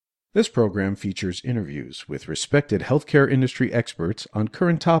This program features interviews with respected healthcare industry experts on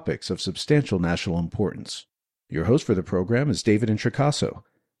current topics of substantial national importance. Your host for the program is David Introcaso,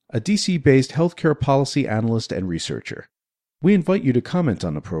 a DC-based healthcare policy analyst and researcher. We invite you to comment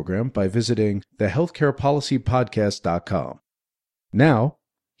on the program by visiting thehealthcarepolicypodcast.com. Now,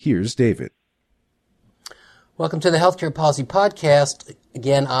 here's David. Welcome to the Healthcare Policy Podcast.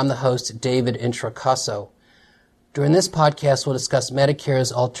 Again, I'm the host, David Introcaso. During this podcast, we'll discuss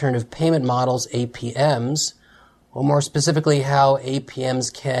Medicare's alternative payment models, APMs, or more specifically, how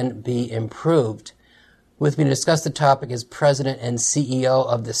APMs can be improved. With me to discuss the topic is President and CEO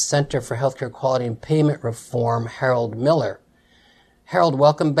of the Center for Healthcare Quality and Payment Reform, Harold Miller. Harold,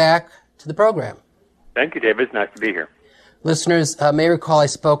 welcome back to the program. Thank you, David. It's nice to be here. Listeners may recall I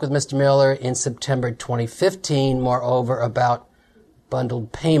spoke with Mr. Miller in September 2015, moreover, about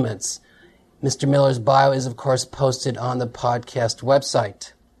bundled payments. Mr. Miller's bio is, of course, posted on the podcast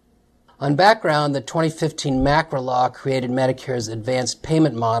website. On background, the 2015 MACRA law created Medicare's advanced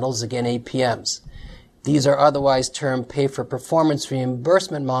payment models, again APMs. These are otherwise termed pay-for-performance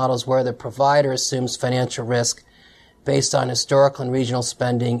reimbursement models where the provider assumes financial risk based on historical and regional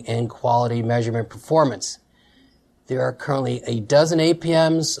spending and quality measurement performance. There are currently a dozen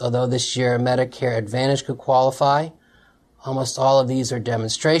APMs, although this year Medicare Advantage could qualify. Almost all of these are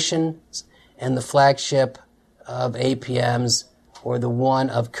demonstrations, and the flagship of APMs, or the one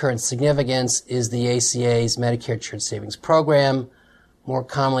of current significance, is the ACA's Medicare Shared Savings Program, more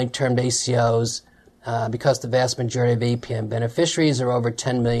commonly termed ACOs, because the vast majority of APM beneficiaries, or over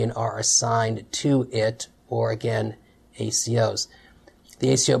 10 million, are assigned to it, or again, ACOs.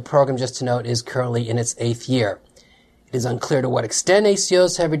 The ACO program, just to note, is currently in its 8th year. It is unclear to what extent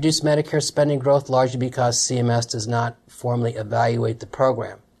ACOs have reduced Medicare spending growth, largely because CMS does not formally evaluate the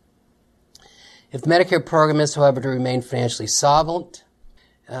program. If the Medicare program is, however, to remain financially solvent,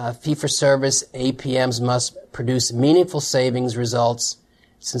 fee-for-service APMs must produce meaningful savings results,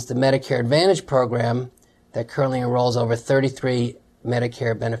 since the Medicare Advantage program, that currently enrolls over 33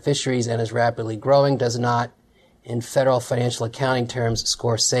 Medicare beneficiaries and is rapidly growing, does not, in federal financial accounting terms,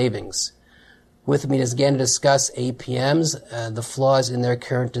 score savings. With me is again to discuss APMs, the flaws in their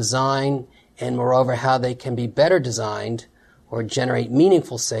current design, and moreover how they can be better designed or generate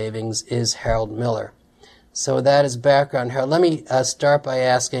meaningful savings, is Harold Miller. So with that as background, Harold, let me start by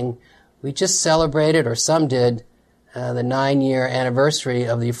asking, we just celebrated, or some did, the 9-year anniversary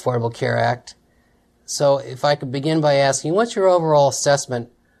of the Affordable Care Act. So if I could begin by asking, what's your overall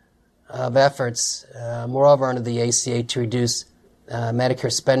assessment of efforts, moreover under the ACA, to reduce Medicare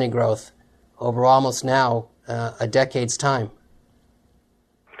spending growth over almost now a decade's time?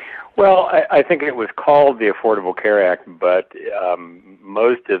 Well, I think it was called the Affordable Care Act, but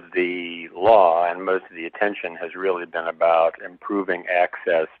most of the law and most of the attention has really been about improving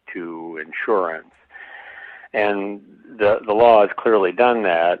access to insurance. And the law has clearly done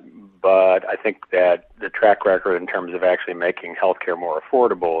that, but I think that the track record in terms of actually making healthcare more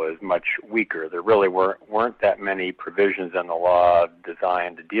affordable is much weaker. There really weren't that many provisions in the law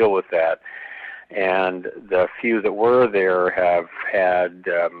designed to deal with that. And the few that were there have had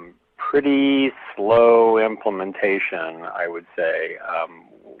pretty slow implementation, I would say.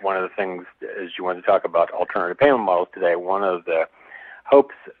 One of the things, as you want to talk about alternative payment models today, one of the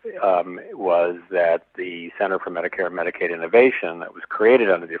hopes was that the Center for Medicare and Medicaid Innovation that was created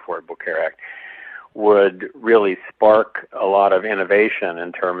under the Affordable Care Act would really spark a lot of innovation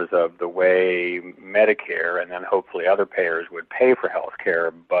in terms of the way Medicare and then hopefully other payers would pay for health care,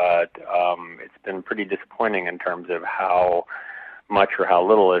 but it's been pretty disappointing in terms of how much or how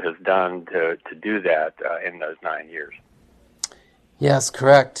little it has done to do that in those 9 years. Yes,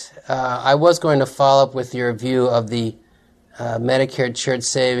 correct. I was going to follow up with your view of the Medicare Shared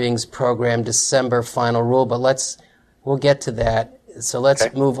Savings Program December final rule, but we'll get to that. So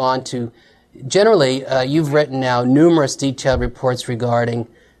let's move on to, generally, you've written now numerous detailed reports regarding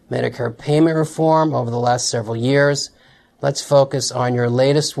Medicare payment reform over the last several years. Let's focus on your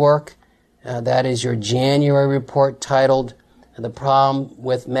latest work. That is your January report titled The Problem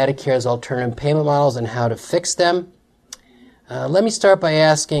with Medicare's Alternative Payment Models and How to Fix Them. Let me start by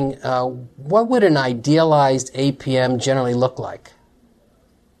asking, what would an idealized APM generally look like?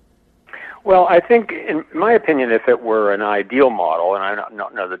 Well, I think, in my opinion, if it were an ideal model, and I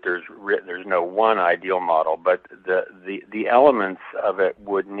don't know that there's no one ideal model, but the elements of it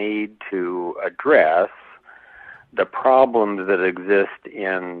would need to address the problems that exist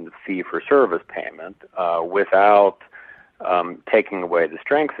in fee-for-service payment without taking away the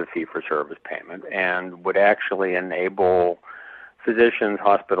strengths of fee-for-service payment, and would actually enable physicians,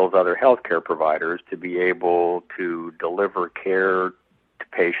 hospitals, other healthcare providers to be able to deliver care to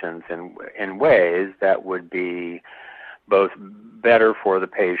patients in ways that would be both better for the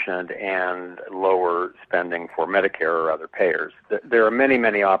patient and lower spending for Medicare or other payers. There are many,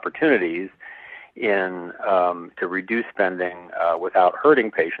 many opportunities to reduce spending without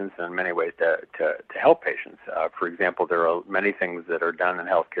hurting patients, and in many ways to help patients. For example, there are many things that are done in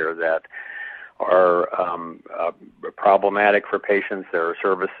healthcare that are problematic for patients. There are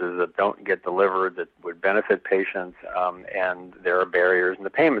services that don't get delivered that would benefit patients, and there are barriers in the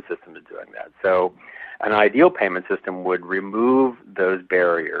payment system to doing that. So an ideal payment system would remove those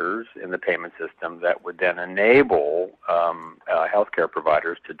barriers in the payment system that would then enable healthcare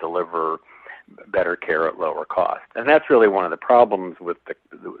providers to deliver better care at lower cost. And that's really one of the problems with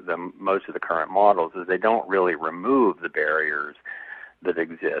the most of the current models, is they don't really remove the barriers that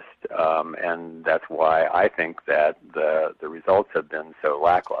exist, and that's why I think that the results have been so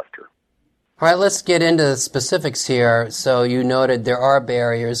lackluster. All right, let's get into the specifics here. So you noted there are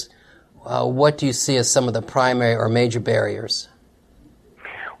barriers. What do you see as some of the primary or major barriers?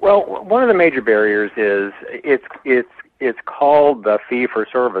 Well, one of the major barriers is it's called the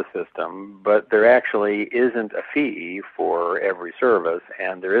fee-for-service system, but there actually isn't a fee for every service,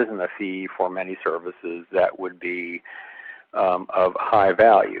 and there isn't a fee for many services that would be of high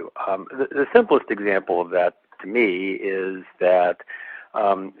value. The simplest example of that to me is that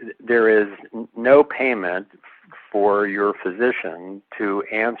there is no payment for your physician to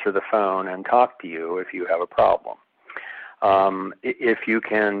answer the phone and talk to you if you have a problem. If you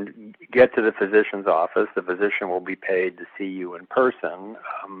can get to the physician's office, the physician will be paid to see you in person,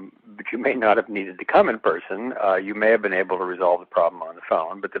 but you may not have needed to come in person. You may have been able to resolve the problem on the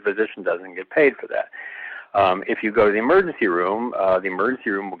phone, but the physician doesn't get paid for that. If you go to the emergency room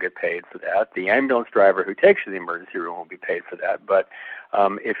will get paid for that. The ambulance driver who takes you to the emergency room will be paid for that. But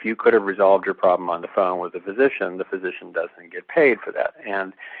if you could have resolved your problem on the phone with the physician doesn't get paid for that.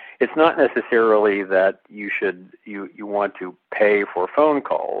 And it's not necessarily that you want to pay for phone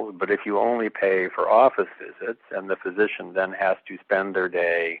calls, but if you only pay for office visits and the physician then has to spend their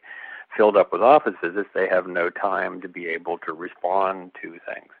day filled up with office visits, they have no time to be able to respond to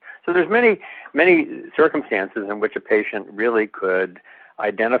things. So there's many, many circumstances in which a patient really could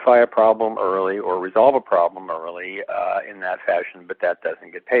identify a problem early or resolve a problem early in that fashion, but that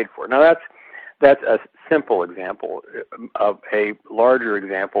doesn't get paid for. Now that's a simple example. Of a larger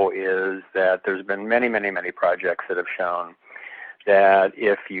example is that there's been many, many, many projects that have shown that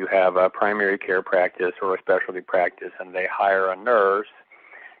if you have a primary care practice or a specialty practice and they hire a nurse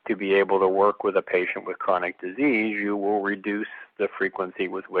to be able to work with a patient with chronic disease, you will reduce the frequency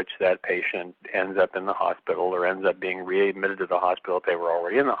with which that patient ends up in the hospital or ends up being readmitted to the hospital if they were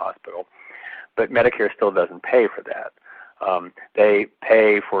already in the hospital. But Medicare still doesn't pay for that. They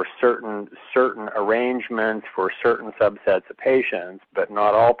pay for certain arrangements for certain subsets of patients, but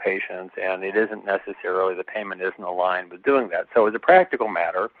not all patients, and it isn't necessarily, the payment isn't aligned with doing that. So as a practical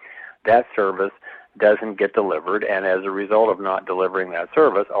matter, that service doesn't get delivered, and as a result of not delivering that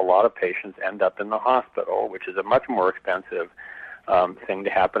service, a lot of patients end up in the hospital, which is a much more expensive thing to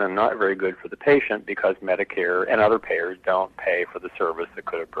happen and not very good for the patient because Medicare and other payers don't pay for the service that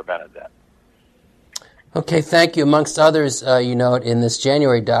could have prevented that. Okay, thank you. Amongst others, you note in this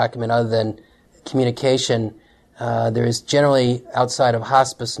January document, other than communication, there is generally, outside of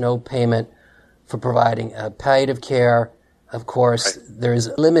hospice, no payment for providing palliative care. Of course, right. There is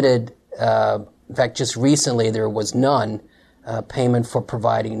limited, in fact, just recently there was none payment for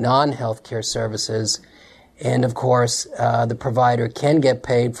providing non-health care services. And, of course, the provider can get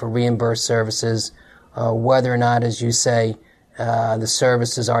paid for reimbursed services, whether or not, as you say, the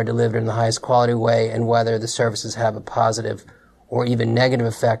services are delivered in the highest quality way and whether the services have a positive or even negative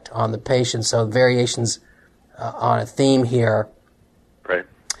effect on the patient. So variations on a theme here. Right.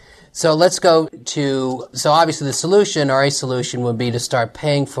 So let's go to, so obviously the solution or a solution would be to start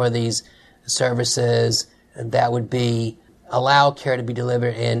paying for these services. That would be allow care to be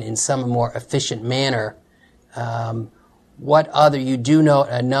delivered in some more efficient manner. What other, you do note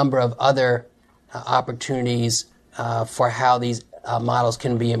a number of other opportunities for how these models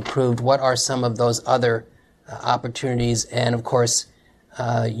can be improved. What are some of those other opportunities? And of course,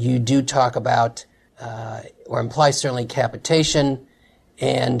 you do talk about or imply certainly capitation,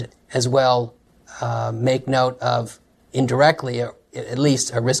 and as well make note of indirectly, at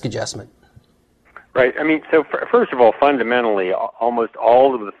least, a risk adjustment. Right. I mean, so first of all, fundamentally, almost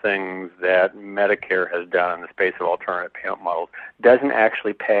all of the things that Medicare has done in the space of alternative payment models doesn't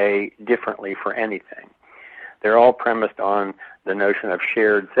actually pay differently for anything. They're all premised on the notion of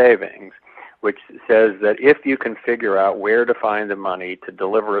shared savings, which says that if you can figure out where to find the money to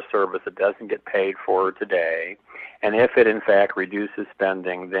deliver a service that doesn't get paid for today, and if it in fact reduces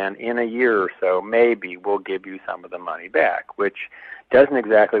spending, then in a year or so, maybe we'll give you some of the money back, which doesn't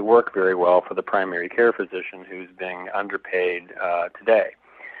exactly work very well for the primary care physician who's being underpaid today.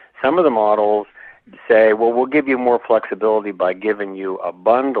 Some of the models say, well, we'll give you more flexibility by giving you a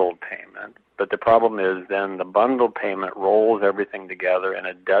bundled payment, but the problem is then the bundled payment rolls everything together and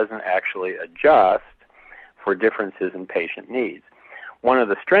it doesn't actually adjust for differences in patient needs. One of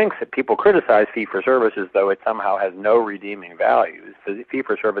the strengths that people criticize fee-for-service is though it somehow has no redeeming values.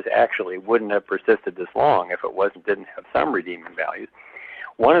 Fee-for-service actually wouldn't have persisted this long if it didn't have some redeeming values.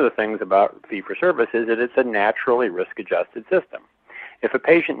 One of the things about fee-for-service is that it's a naturally risk-adjusted system. If a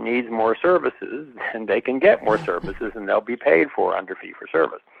patient needs more services, then they can get more services and they'll be paid for under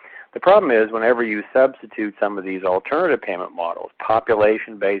fee-for-service. The problem is whenever you substitute some of these alternative payment models,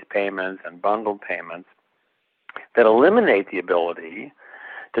 population-based payments and bundled payments, that eliminate the ability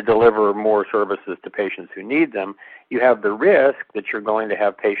to deliver more services to patients who need them, you have the risk that you're going to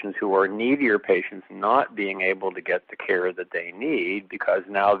have patients who are needier patients not being able to get the care that they need because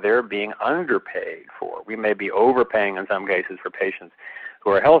now they're being underpaid for. We may be overpaying in some cases for patients who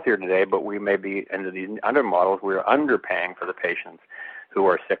are healthier today, but we may be, under these other models, we're underpaying for the patients who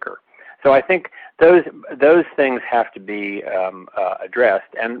are sicker. So I think those things have to be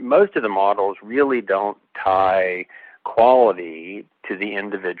addressed, and most of the models really don't tie quality to the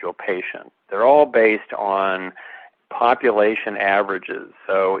individual patient. They're all based on population averages.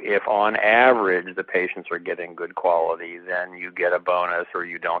 So if on average the patients are getting good quality, then you get a bonus or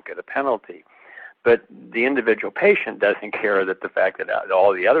you don't get a penalty. But the individual patient doesn't care that the fact that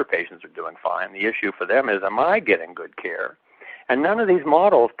all the other patients are doing fine. The issue for them is, am I getting good care? And none of these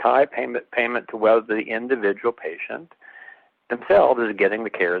models tie payment to whether the individual patient themselves is getting the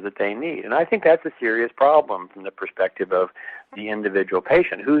care that they need. And I think that's a serious problem from the perspective of the individual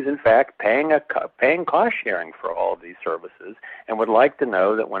patient, who's in fact paying cost sharing for all of these services and would like to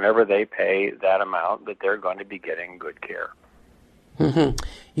know that whenever they pay that amount that they're going to be getting good care. Mm-hmm.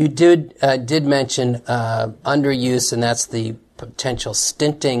 You did mention underuse, and that's the potential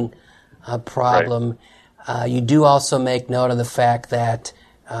stinting problem. Right. You do also make note of the fact that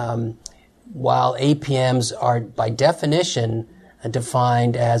while APMs are by definition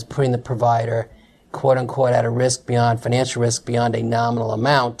defined as putting the provider, quote unquote, at a risk beyond financial risk beyond a nominal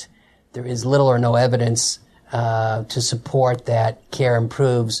amount, there is little or no evidence to support that care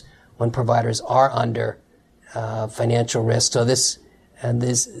improves when providers are under financial risk. So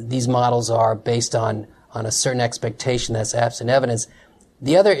these models are based on a certain expectation that's absent evidence.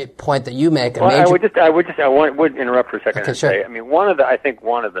 The other point that you make, I would interrupt for a second and say, I mean, one of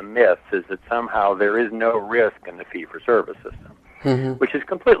the myths is that somehow there is no risk in the fee-for-service system, mm-hmm. which is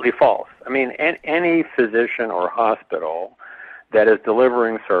completely false. I mean, any physician or hospital that is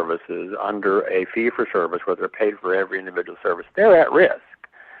delivering services under a fee-for-service, where they're paid for every individual service, they're at risk.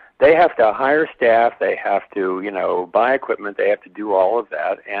 They have to hire staff, they have to, buy equipment, they have to do all of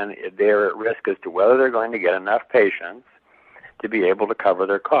that, and they're at risk as to whether they're going to get enough patients to be able to cover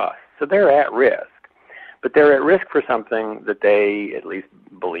their costs. So they're at risk. But they're at risk for something that they at least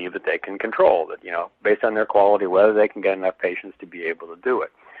believe that they can control, that, based on their quality, whether they can get enough patients to be able to do it.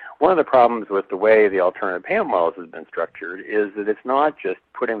 One of the problems with the way the alternative payment models has been structured is that it's not just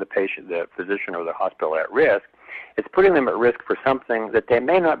putting the patient, the physician or the hospital at risk, it's putting them at risk for something that they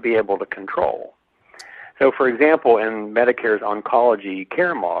may not be able to control. So, for example, in Medicare's oncology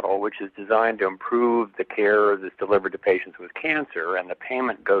care model, which is designed to improve the care that's delivered to patients with cancer, and the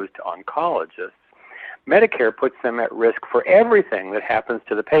payment goes to oncologists, Medicare puts them at risk for everything that happens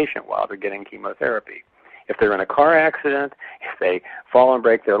to the patient while they're getting chemotherapy. If they're in a car accident, if they fall and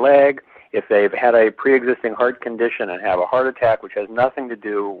break their leg, if they've had a pre-existing heart condition and have a heart attack which has nothing to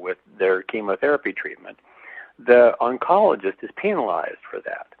do with their chemotherapy treatment, the oncologist is penalized for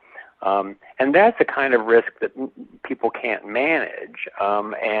that. And that's the kind of risk that people can't manage,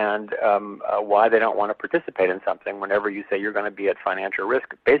 and why they don't want to participate in something whenever you say you're going to be at financial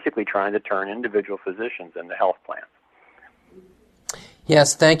risk, basically trying to turn individual physicians into health plans.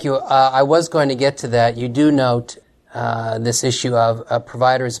 Yes, thank you. I was going to get to that. You do note this issue of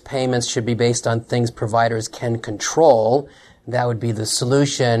providers' payments should be based on things providers can control. That would be the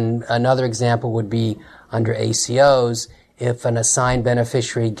solution. Another example would be under ACOs. If an assigned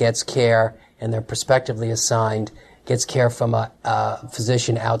beneficiary gets care, and they're prospectively assigned, gets care from a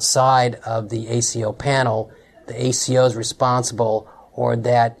physician outside of the ACO panel, the ACO is responsible, or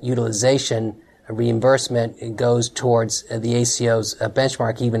that utilization reimbursement goes towards the ACO's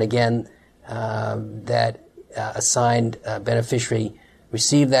benchmark, even again, that assigned beneficiary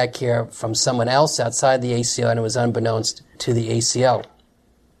received that care from someone else outside the ACO, and it was unbeknownst to the ACO.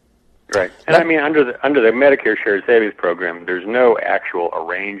 Right. And I mean, under the Medicare Shared Savings Program, there's no actual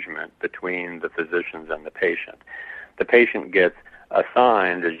arrangement between the physicians and the patient. The patient gets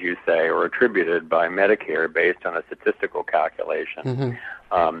assigned, as you say, or attributed by Medicare based on a statistical calculation.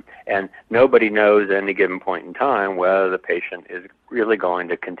 Mm-hmm. And nobody knows at any given point in time whether the patient is really going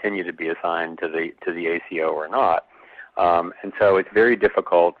to continue to be assigned to the ACO or not. And so it's very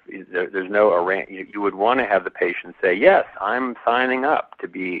difficult. There's no arrangement. You would want to have the patient say, yes, I'm signing up to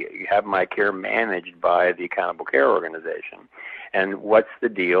have my care managed by the Accountable Care Organization. And what's the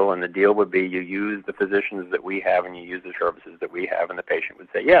deal? And the deal would be you use the physicians that we have and you use the services that we have, and the patient would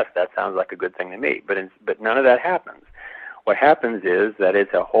say, yes, that sounds like a good thing to me. But none of that happens. What happens is that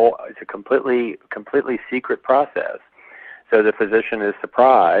it's a completely secret process. So the physician is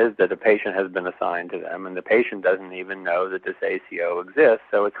surprised that a patient has been assigned to them, and the patient doesn't even know that this ACO exists.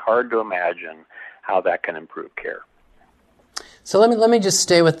 So it's hard to imagine how that can improve care. So let me just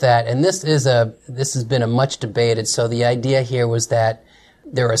stay with that. And this has been a much debated. So the idea here was that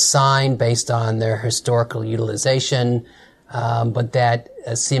they're assigned based on their historical utilization, but that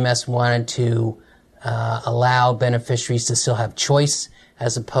CMS wanted to allow beneficiaries to still have choice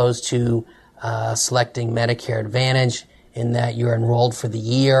as opposed to selecting Medicare Advantage, in that you're enrolled for the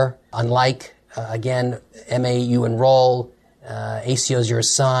year. Unlike, again, MA, you enroll, ACOs you're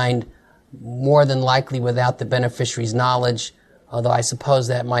assigned, more than likely without the beneficiary's knowledge, although I suppose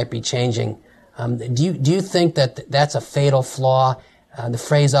that might be changing. Do you think that that's a fatal flaw? The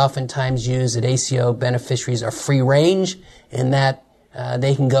phrase oftentimes used that ACO beneficiaries are free range, in that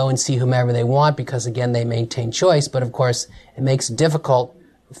they can go and see whomever they want because, again, they maintain choice. But, of course, it makes it difficult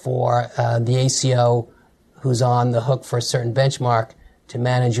for the ACO who's on the hook for a certain benchmark to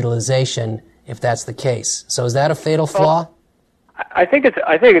manage utilization if that's the case. So is that a fatal flaw? I think it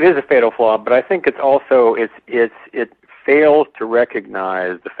is a fatal flaw, but I think it's also it fails to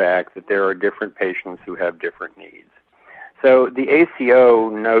recognize the fact that there are different patients who have different needs. So the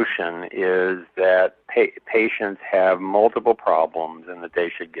ACO notion is that patients have multiple problems and that they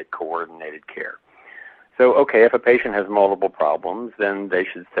should get coordinated care. So, okay, if a patient has multiple problems, then they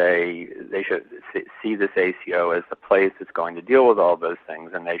should see this ACO as the place that's going to deal with all those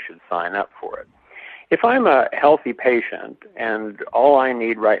things, and they should sign up for it. If I'm a healthy patient and all I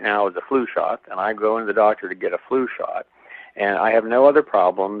need right now is a flu shot, and I go into the doctor to get a flu shot, and I have no other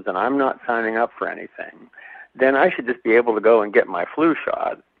problems, and I'm not signing up for anything, then I should just be able to go and get my flu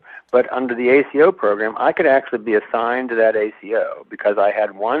shot. But under the ACO program, I could actually be assigned to that ACO because I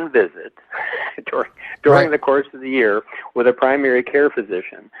had one visit during the course of the year with a primary care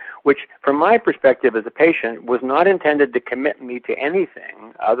physician, which from my perspective as a patient was not intended to commit me to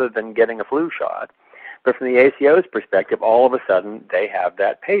anything other than getting a flu shot. But from the ACO's perspective, all of a sudden they have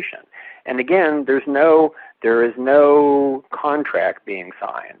that patient. And again, there is no contract being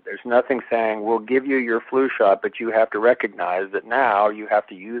signed. There's nothing saying, we'll give you your flu shot, but you have to recognize that now you have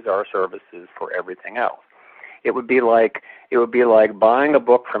to use our services for everything else. It would be like buying a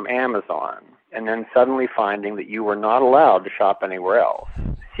book from Amazon and then suddenly finding that you were not allowed to shop anywhere else.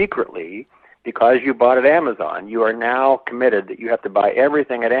 Secretly, because you bought at Amazon, you are now committed that you have to buy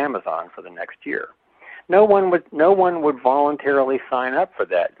everything at Amazon for the next year. No one would voluntarily sign up for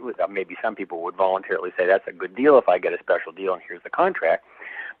that. Maybe some people would voluntarily say that's a good deal if I get a special deal and here's the contract.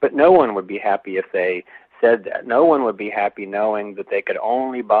 But no one would be happy if they said that. No one would be happy knowing that they could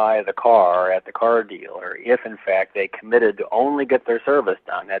only buy the car at the car dealer if, in fact, they committed to only get their service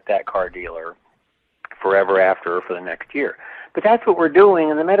done at that car dealer forever after or for the next year. But that's what we're doing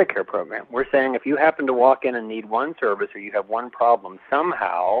in the Medicare program. We're saying if you happen to walk in and need one service or you have one problem,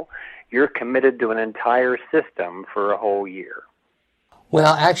 somehow you're committed to an entire system for a whole year.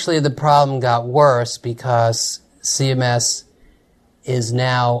 Well, actually, the problem got worse because CMS is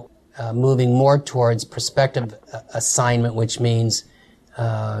now moving more towards prospective assignment, which means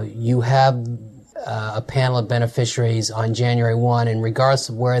you have a panel of beneficiaries on January 1, and regardless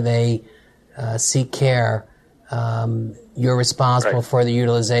of where they seek care, you're responsible for the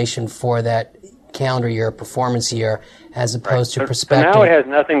utilization for that calendar year, performance year, as opposed to prospective. So now it has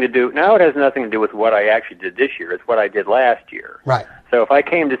nothing to do. Now it has nothing to do with what I actually did this year. It's what I did last year. Right. So if I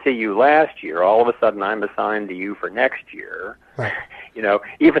came to see you last year, all of a sudden I'm assigned to you for next year. Right. You know,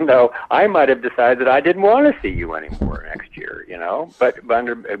 even though I might have decided that I didn't want to see you anymore next year. You know, but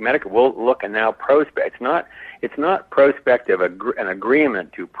under Medicare, we'll look and now prospect. It's not prospective an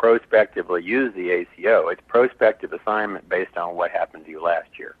agreement to prospectively use the ACO. It's prospective assignment based on what happened to you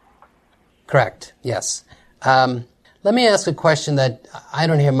last year. Correct. Yes. Let me ask a question that I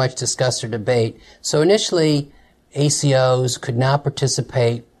don't hear much discussed or debate. So initially, ACOs could not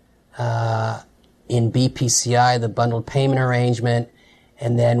participate in BPCI, the bundled payment arrangement,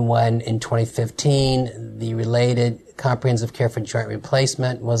 and then when in 2015 the related comprehensive care for joint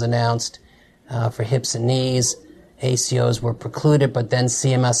replacement was announced for hips and knees, ACOs were precluded, but then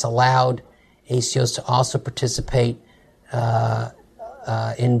CMS allowed ACOs to also participate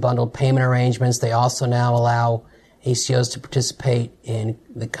in bundled payment arrangements. They also now allow ACOs to participate in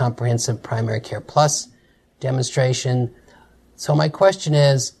the Comprehensive Primary Care Plus demonstration. So my question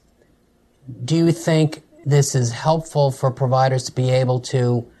is, do you think this is helpful for providers to be able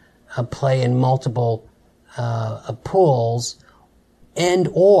to play in multiple pools, and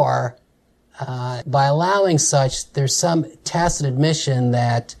or by allowing such, there's some tacit admission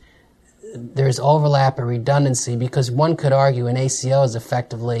that there's overlap or redundancy, because one could argue an ACO is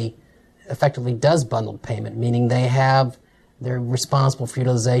effectively does bundled payment, meaning they're responsible for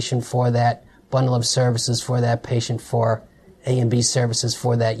utilization for that bundle of services for that patient for A and B services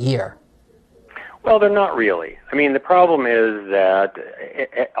for that year. Well, they're not really. I mean, the problem is that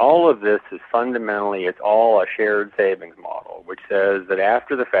all of this is fundamentally, it's all a shared savings model, which says that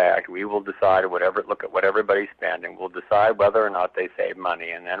after the fact, we will decide look at what everybody's spending, we'll decide whether or not they save money,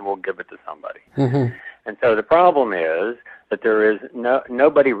 and then we'll give it to somebody. Mm-hmm. And so the problem is that there is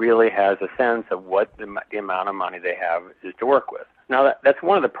nobody really has a sense of what the amount of money they have is to work with. Now, that's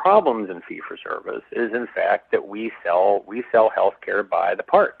one of the problems in fee-for-service, is in fact that we sell health care by the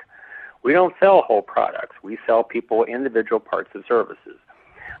part. We don't sell whole products. We sell people individual parts of services.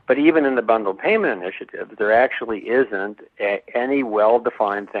 But even in the bundled payment initiative, there actually isn't any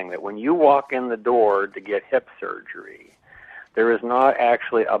well-defined thing that when you walk in the door to get hip surgery, there is not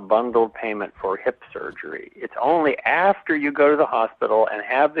actually a bundled payment for hip surgery. It's only after you go to the hospital and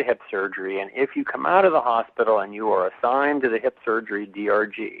have the hip surgery, and if you come out of the hospital and you are assigned to the hip surgery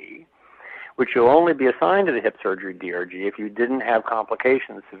DRG, which you'll only be assigned to the hip surgery DRG if you didn't have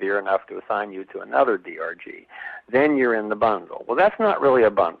complications severe enough to assign you to another DRG, then you're in the bundle. Well, that's not really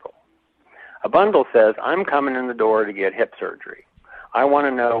a bundle. A bundle says, I'm coming in the door to get hip surgery. I want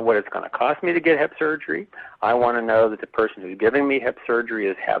to know what it's going to cost me to get hip surgery. I want to know that the person who's giving me hip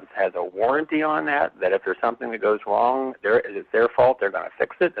surgery has a warranty on that if there's something that goes wrong, it's their fault, they're going to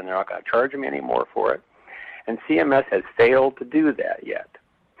fix it, and they're not going to charge me anymore for it. And CMS has failed to do that yet.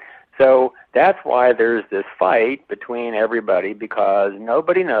 So that's why there's this fight between everybody, because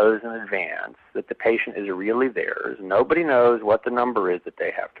nobody knows in advance that the patient is really theirs. Nobody knows what the number is that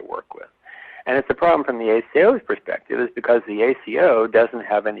they have to work with. And it's a problem from the ACO's perspective, is because the ACO doesn't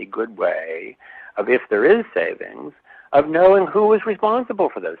have any good way of, if there is savings, of knowing who is responsible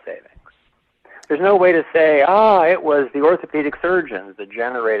for those savings. There's no way to say, it was the orthopedic surgeons that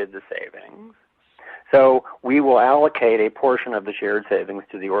generated the savings, so we will allocate a portion of the shared savings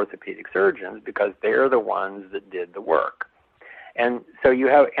to the orthopedic surgeons because they're the ones that did the work. And so you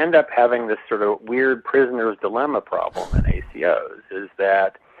end up having this sort of weird prisoner's dilemma problem in ACOs, is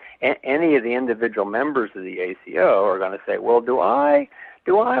that any of the individual members of the ACO are going to say, well, do I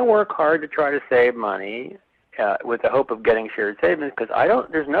work hard to try to save money with the hope of getting shared savings? Because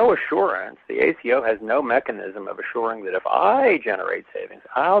there's no assurance. The ACO has no mechanism of assuring that if I generate savings,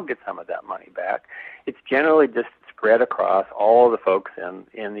 I'll get some of that money back. It's generally just spread across all the folks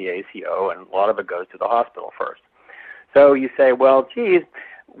in the ACO, and a lot of it goes to the hospital first. So you say, well, geez,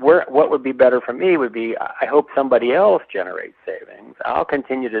 what would be better for me would be, I hope somebody else generates savings. I'll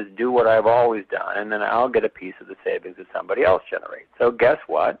continue to do what I've always done, and then I'll get a piece of the savings that somebody else generates. So guess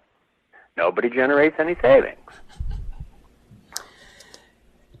what? Nobody generates any savings.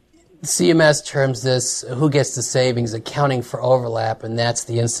 CMS terms this, who gets the savings, accounting for overlap, and that's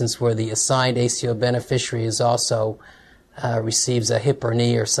the instance where the assigned ACO beneficiary is also receives a hip or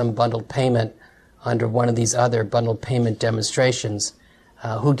knee or some bundled payment under one of these other bundled payment demonstrations.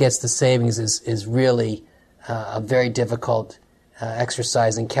 Who gets the savings is really a very difficult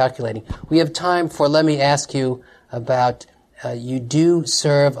exercise in calculating. We have time for, let me ask you about, you do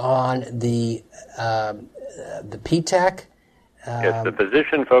serve on the PTAC. Yes, the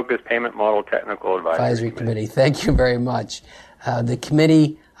Physician-Focused Payment Model Technical Advisory Committee. Thank you very much. The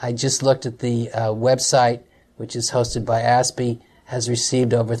committee, I just looked at the website, which is hosted by ASPE, has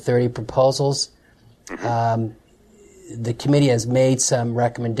received over 30 proposals. Mm-hmm. The committee has made some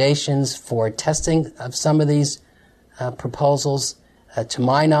recommendations for testing of some of these proposals. To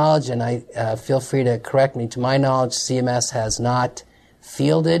my knowledge, and I feel free to correct me, to my knowledge, CMS has not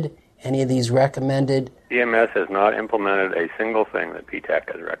fielded any of these recommended. CMS has not implemented a single thing that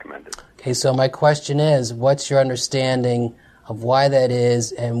PTAC has recommended. Okay, so my question is, what's your understanding of why that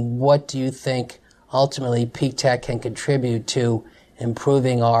is, and what do you think ultimately PTAC can contribute to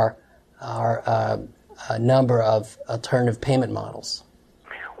improving our number of alternative payment models?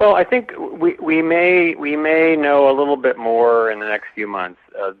 Well, I think we may know a little bit more in the next few months.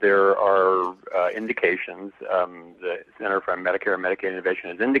 There are indications. The Center for Medicare and Medicaid Innovation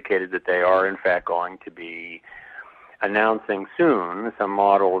has indicated that they are, in fact, going to be announcing soon some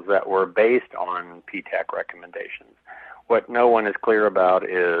models that were based on PTAC recommendations. What no one is clear about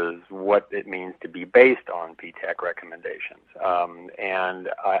is what it means to be based on PTAC recommendations. And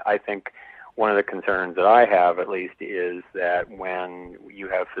I think one of the concerns that I have, at least, is that when you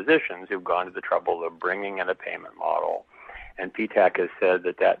have physicians who've gone to the trouble of bringing in a payment model, and PTAC has said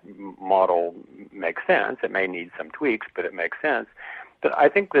that that model makes sense, it may need some tweaks, but it makes sense, but I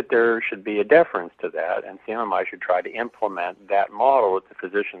think that there should be a deference to that, and CMMI should try to implement that model that the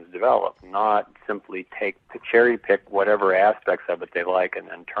physicians develop, not simply cherry pick whatever aspects of it they like and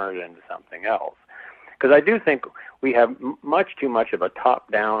then turn it into something else. Because I do think we have much too much of a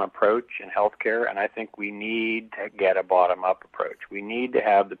top-down approach in healthcare, and I think we need to get a bottom-up approach. We need to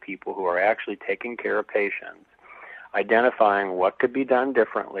have the people who are actually taking care of patients identifying what could be done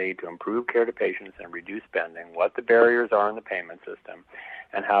differently to improve care to patients and reduce spending, what the barriers are in the payment system,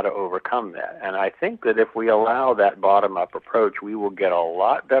 and how to overcome that. And I think that if we allow that bottom-up approach, we will get a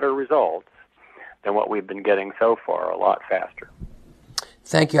lot better results than what we've been getting so far, a lot faster.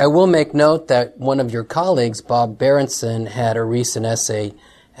 Thank you. I will make note that one of your colleagues, Bob Berenson, had a recent essay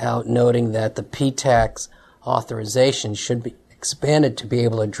out noting that the PTAC's authorization should be expanded to be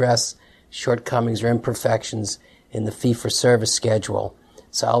able to address shortcomings or imperfections in the fee-for-service schedule.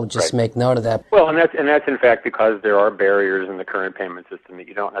 So I'll just make note of that. Well, and that's in fact because there are barriers in the current payment system that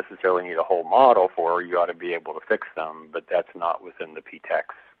you don't necessarily need a whole model for. You ought to be able to fix them, but that's not within the PTAC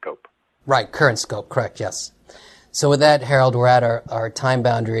scope. Right, current scope, correct, yes. So with that, Harold, we're at our time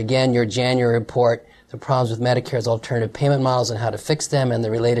boundary. Again, your January report, the problems with Medicare's alternative payment models and how to fix them, and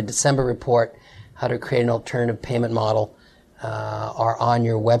the related December report, how to create an alternative payment model, are on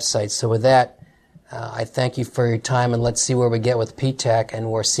your website. So with that, I thank you for your time, and let's see where we get with PTAC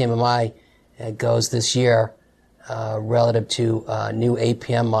and where CMMI goes this year relative to new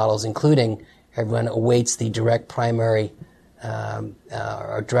APM models, including everyone awaits the direct primary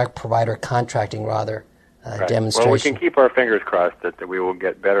or direct provider contracting, rather, demonstration. Well, we can keep our fingers crossed that we will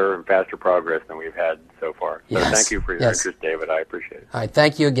get better and faster progress than we've had so far. So thank you for your interest, David. I appreciate it. All right,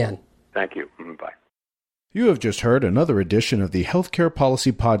 thank you again. Thank you. Bye. You have just heard another edition of the Healthcare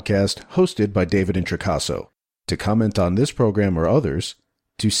Policy Podcast hosted by David Introcaso. To comment on this program or others,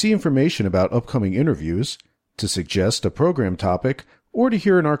 to see information about upcoming interviews, to suggest a program topic, or to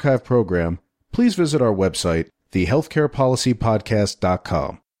hear an archive program, please visit our website,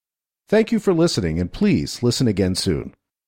 thehealthcarepolicypodcast.com. Thank you for listening, and please listen again soon.